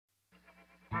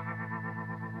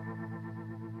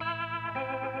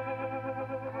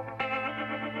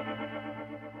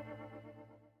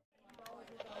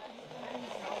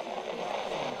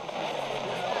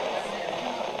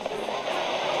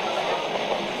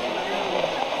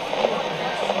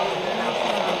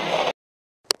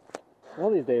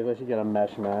these days I should get a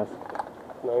mesh mask.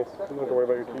 Nice. You don't have to worry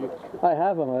about your teeth. I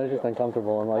have them, it's just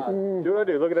uncomfortable. I'm like, Do what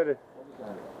I do. Look at it.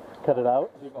 Cut it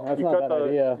out? That's not a bad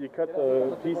idea. You cut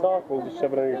the piece off and just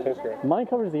shove it under your chin strap. Mine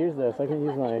covers the ears though, so I can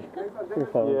use my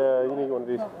earphones. Yeah, you need one of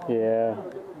these. Yeah.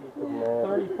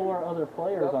 34 other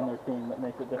players on their team that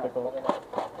makes it difficult.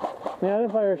 Yeah, I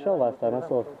didn't fire a shell last time. I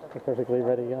still have a perfectly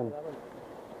ready gun.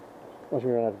 Wish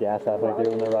we run out of gas halfway through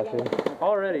when they're rushing.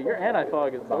 Already, your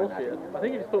anti-fog is bullshit. I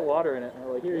think you just put water in it and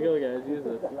we're like, here you go guys, use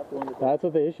this. That's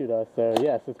what they issued us, so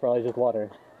yes, it's probably just water.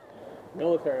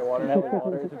 Military water, not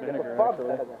water, it's vinegar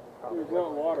actually. There's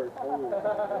not water.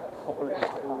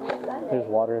 There's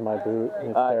water in my boot, and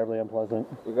it's terribly unpleasant.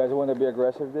 You guys want to be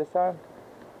aggressive this time?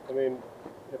 I mean,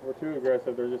 if we're too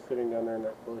aggressive, they're just sitting down there in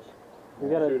that bush.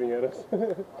 Shooting at us.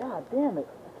 God damn it,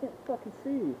 I can't fucking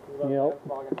see. Yep.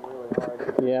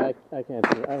 Yeah, I can't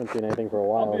see. I haven't seen anything for a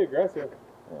while. I'll be aggressive.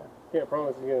 Yeah. Can't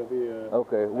promise it's going to be a...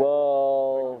 Okay,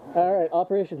 well... Alright,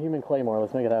 Operation Human Claymore,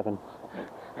 let's make it happen.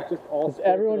 Just all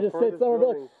everyone just sits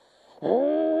somewhere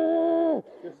and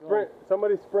just sprint.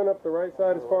 Somebody sprint up the right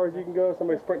side as far as you can go,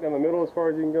 somebody sprint down the middle as far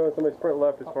as you can go, and somebody sprint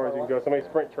left as far as you can go, somebody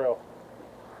sprint trail.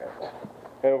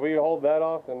 And if we hold that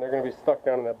off, then they're going to be stuck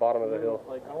down in that bottom of the hill.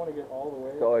 Like, I want to get all the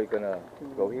way. So are you going to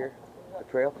go here? The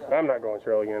trail? I'm not going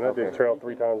trail again. I did trail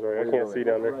 3 times already. I can't see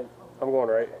down there. I'm going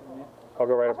right. I'll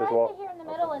go right up this wall. Here in the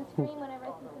middle and scream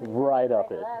whenever right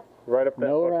up it. Right up that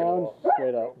no fucking round, wall.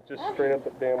 straight up. Just straight up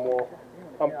that damn wall.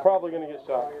 I'm probably going to get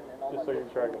shot, just so you're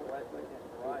tracking.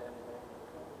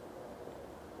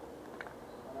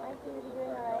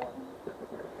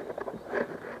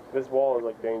 This wall is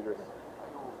like dangerous.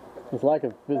 This lack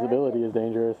of visibility is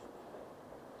dangerous.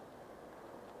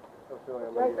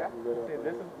 See,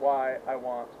 this is why I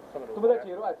want some of the...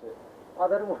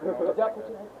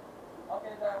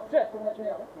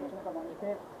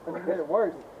 It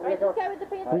works. Right, this guy with the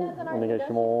pants does on our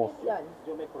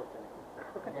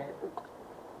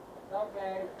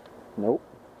Okay. Nope.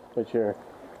 But sure.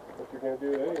 But you're going to do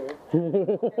it anyway.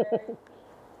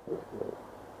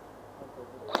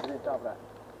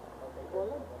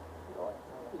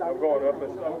 I'm going up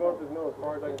this hill as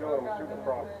far as I can go. I'm shooting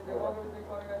across.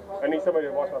 I need somebody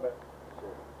to watch my back.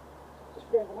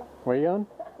 Where are you going?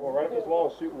 Well, right up this wall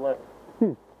and shooting left.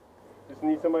 Just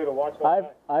need somebody to watch my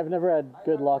back. I've never had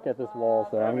good luck at this wall,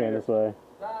 so I'm going this way.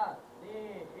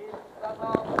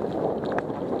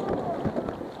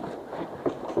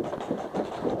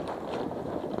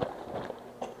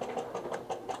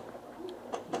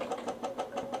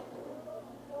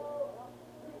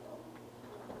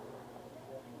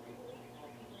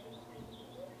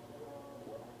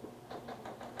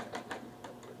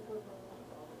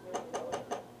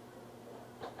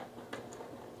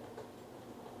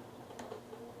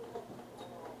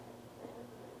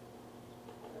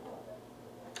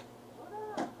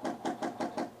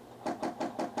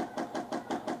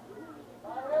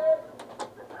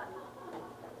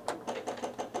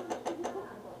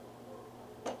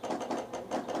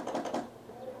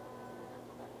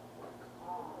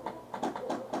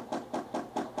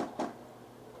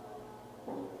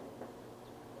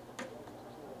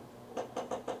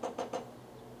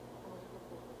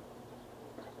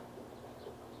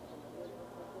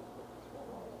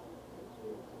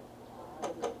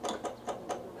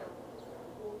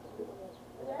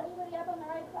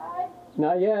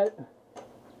 Not yet.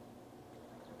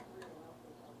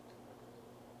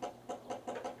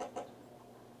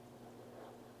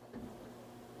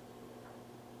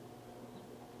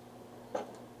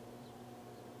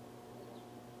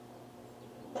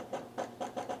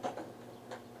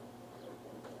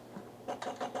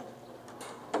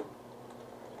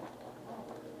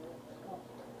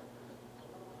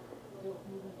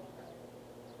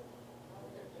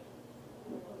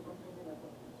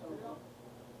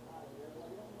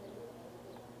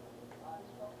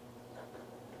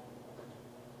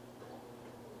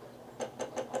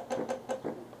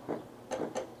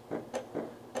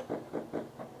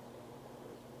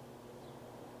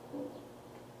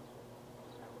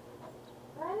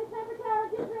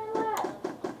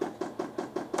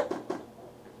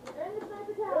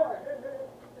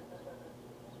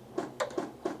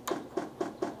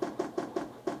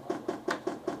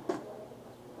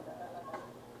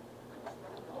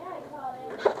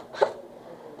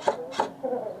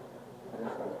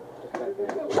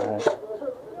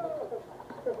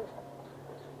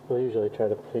 We'll usually try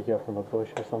to pick you up from a bush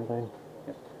or something.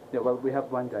 Yeah, well, we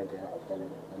have one guy there.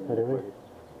 Oh, do we?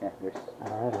 Yeah, there's.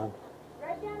 Alright, on.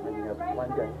 And we have one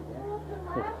guy there.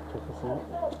 Here, check this out.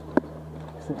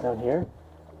 Sit down here.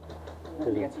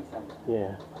 You can see something.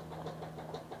 Yeah.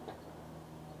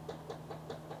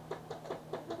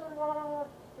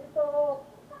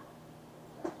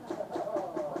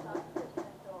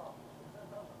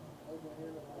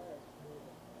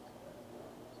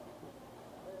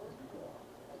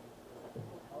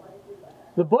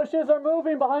 The bushes are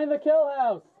moving behind the kill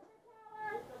house.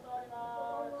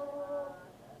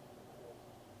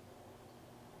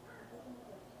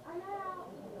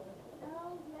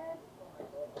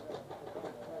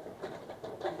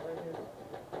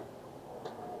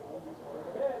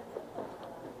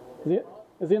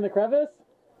 Is he in the crevice?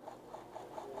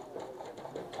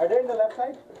 Are they in the left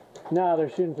side? No, they're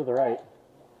shooting to the right.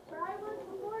 Where I was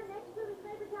before, next to the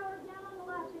sniper tower, down on the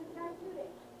left, there's a guy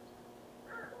shooting.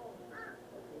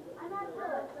 I'm at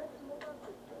Phyllis.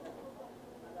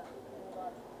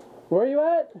 Where are you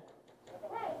at? Hey,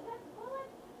 you got the bullet?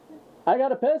 I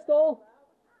got a pistol.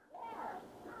 I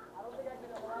don't think I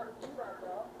can allow to do that,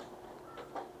 though.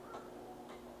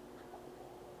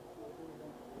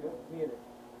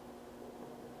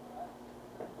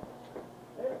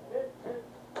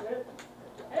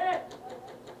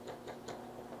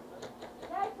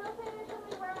 Guys, don't say anything to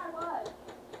me where I was.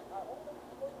 Oh,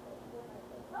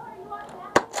 are you on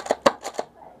that?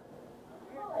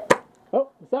 Bullet. Oh,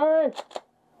 sorry.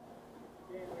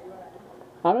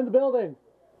 I'm in the building.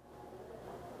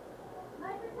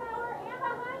 Sniper tower and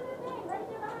behind the thing, right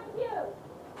there behind you.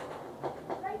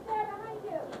 Right there behind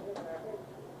you.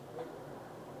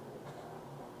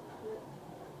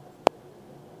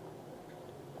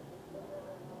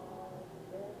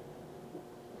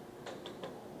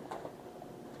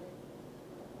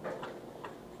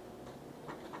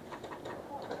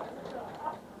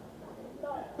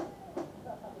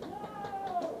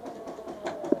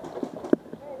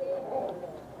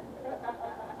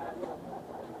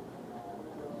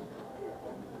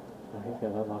 Oh, he's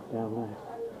got that locked down nice.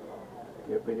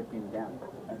 You're pretty pinned down.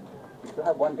 You still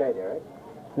have one guy there, right?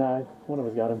 No, one of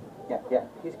us got him. Yeah.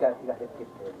 He got hit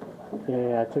there.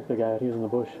 Yeah, I took the guy out. He was in the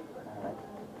bush. Alright.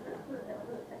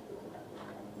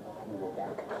 Go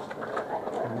back.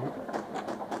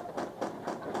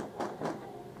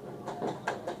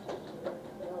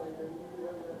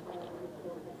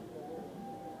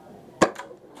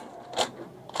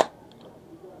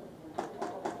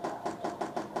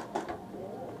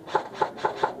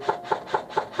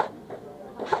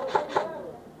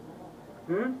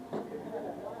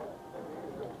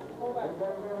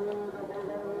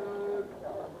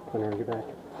 When are you back?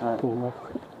 Alright. Come on, left.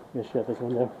 You shut this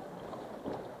window.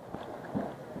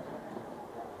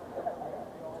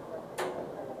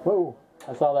 Whoa!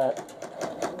 I saw that.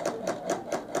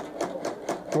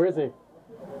 Where is he?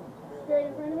 Straight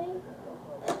in front of me.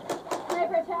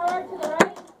 Sniper tower to the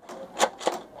right.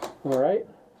 On the right?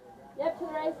 Yep, to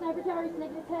the right. Sniper tower. He's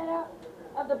sneaking his head out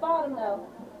of the bottom, though.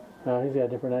 Oh, he's got a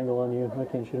different angle on you. I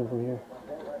can't shoot him from here.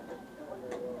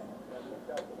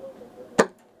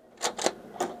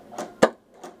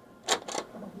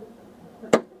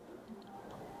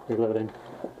 Reloading.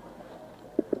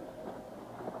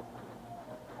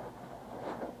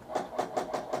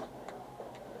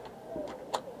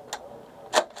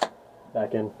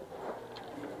 Back in.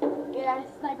 Yeah,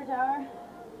 sniper tower.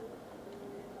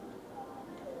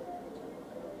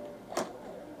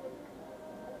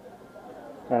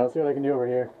 Alright, let's see what I can do over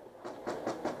here.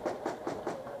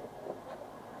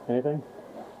 Anything?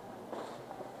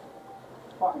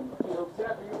 Fine. You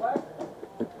upset you left?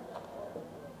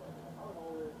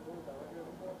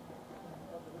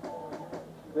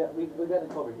 We got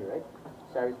it over here, right?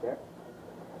 Sarah's there.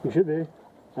 You should be. I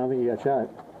don't think he got shot.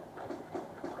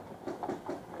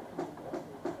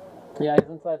 Yeah, he's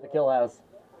inside the kill house.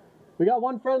 We got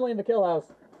one friendly in the kill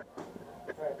house.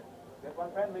 Right. That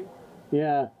one friendly.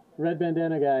 Yeah, red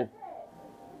bandana guy.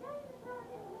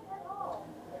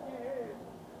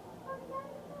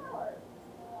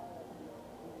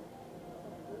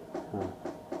 Huh.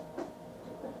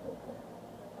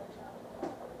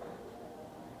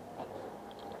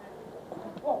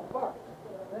 Oh, fuck.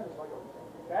 That is like a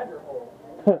badger hole.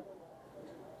 Let's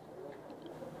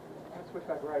switch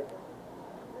back right.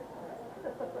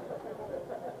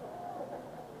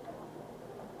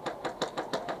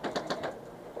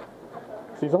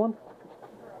 See someone?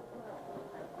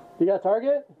 You got a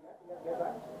target?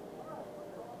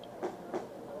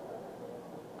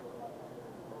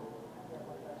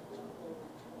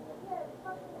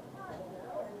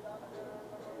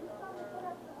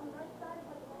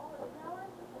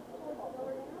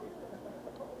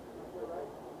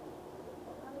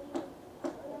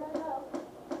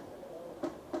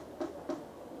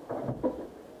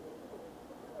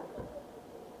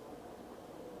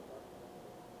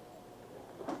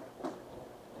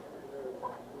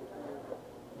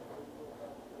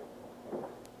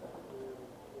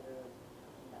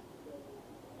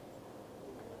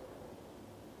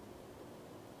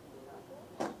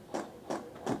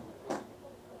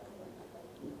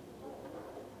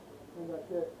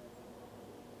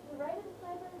 the right of the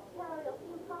sniper's tower, you'll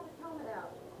see him pop his helmet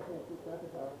out.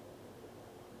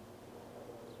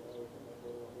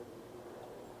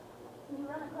 Can you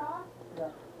run across? Yeah.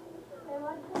 Okay,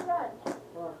 why don't you run?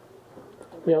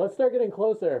 Yeah, let's start getting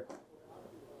closer.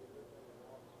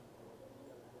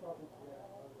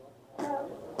 He'll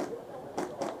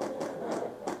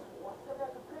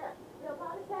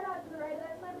pop his head out to the right of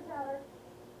that sniper tower.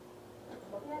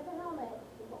 He has a helmet.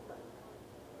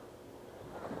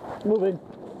 Moving.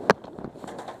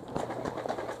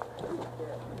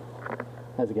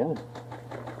 How's it going?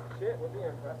 Shit, we're being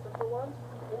aggressive for once.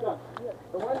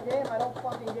 The one game I don't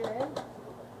fucking get in.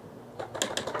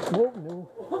 No, no.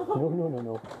 No, no, no,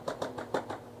 no.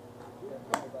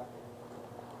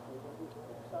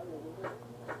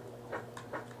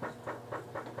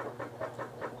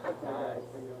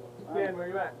 Ben, where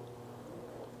you at?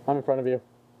 I'm in front of you.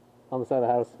 On the side of the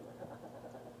house.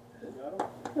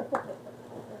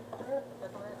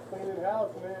 Cleaning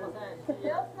house, man.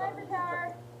 Still sniper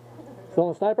tower. Still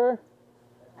on the sniper?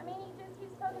 I mean, he just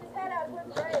keeps poking his head out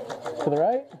towards the right. To the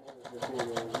right?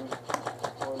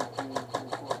 1, 2, 3, 4,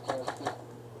 5, 6.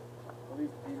 At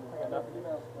least 8 of them. Nothing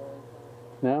else,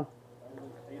 No? At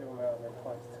least 8 of them out, and they're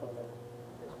probably still there.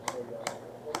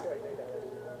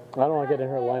 I don't want to get in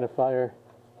her line of fire.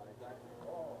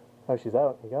 Oh, she's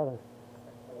out. You got her.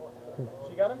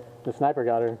 She got him? The sniper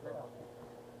got her.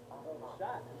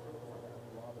 Shot.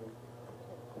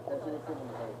 At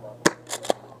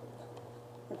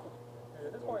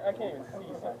this point, I can't even see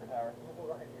Sniper Tower.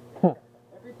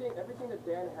 Everything that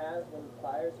Dan has when he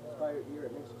fires by your ear,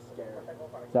 it makes you scared.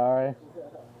 Sorry.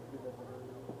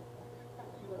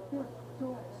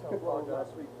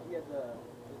 Last week, he had the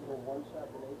little one-shot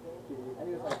grenade thing, and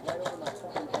he was like right over my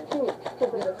fucking head. And he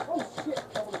was like, oh shit! A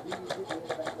couple of BBs hit me in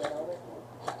the back of the helmet.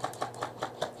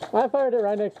 I fired it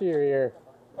right next to your ear.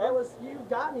 That was, you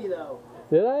got me though.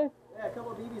 Did I? Yeah, a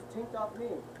couple of BBs tinked off me.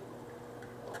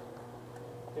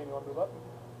 Okay, you want to move up?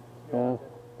 Yeah.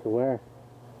 To where?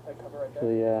 That cover right there.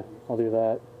 Actually, yeah. I'll do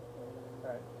that.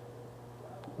 Alright.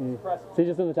 Mm. Is he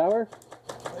just in the tower?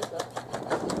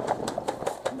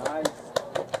 Nice.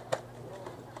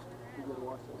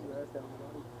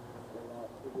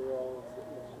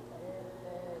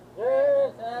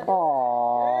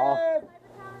 Aww. Sniper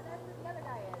tower, that's where the other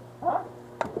guy is.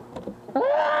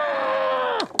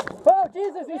 Ah! Oh,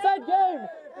 Jesus, he said game!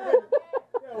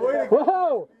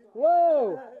 Whoa!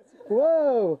 Whoa!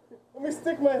 Whoa! Let me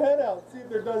stick my head out and see if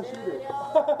they're done shooting. The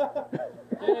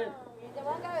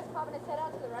one guy was popping his head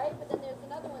out to the right, but then there's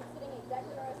another one sitting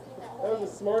exactly where I was sitting that whole That was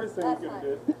the smartest thing you could have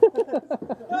did.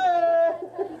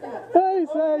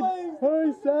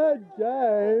 He said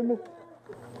game!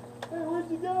 Hey, where'd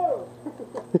you go? 6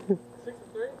 and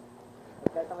 3?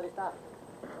 Okay, somebody stop.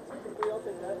 6 and 3, I'll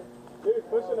take that. Dude,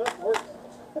 pushing up works.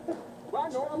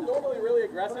 Well, I'm normally really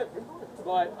aggressive,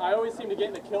 but I always seem to get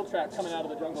in the kill trap coming out of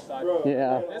the jungle side. Bro,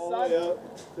 Yeah. I ran all the way up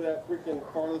to that freaking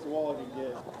farthest wall I could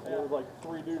get. And there was like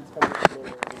 3 dudes coming in the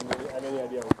middle. I didn't have any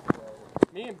idea what was going on.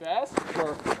 Me and Bess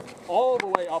were all the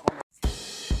way up on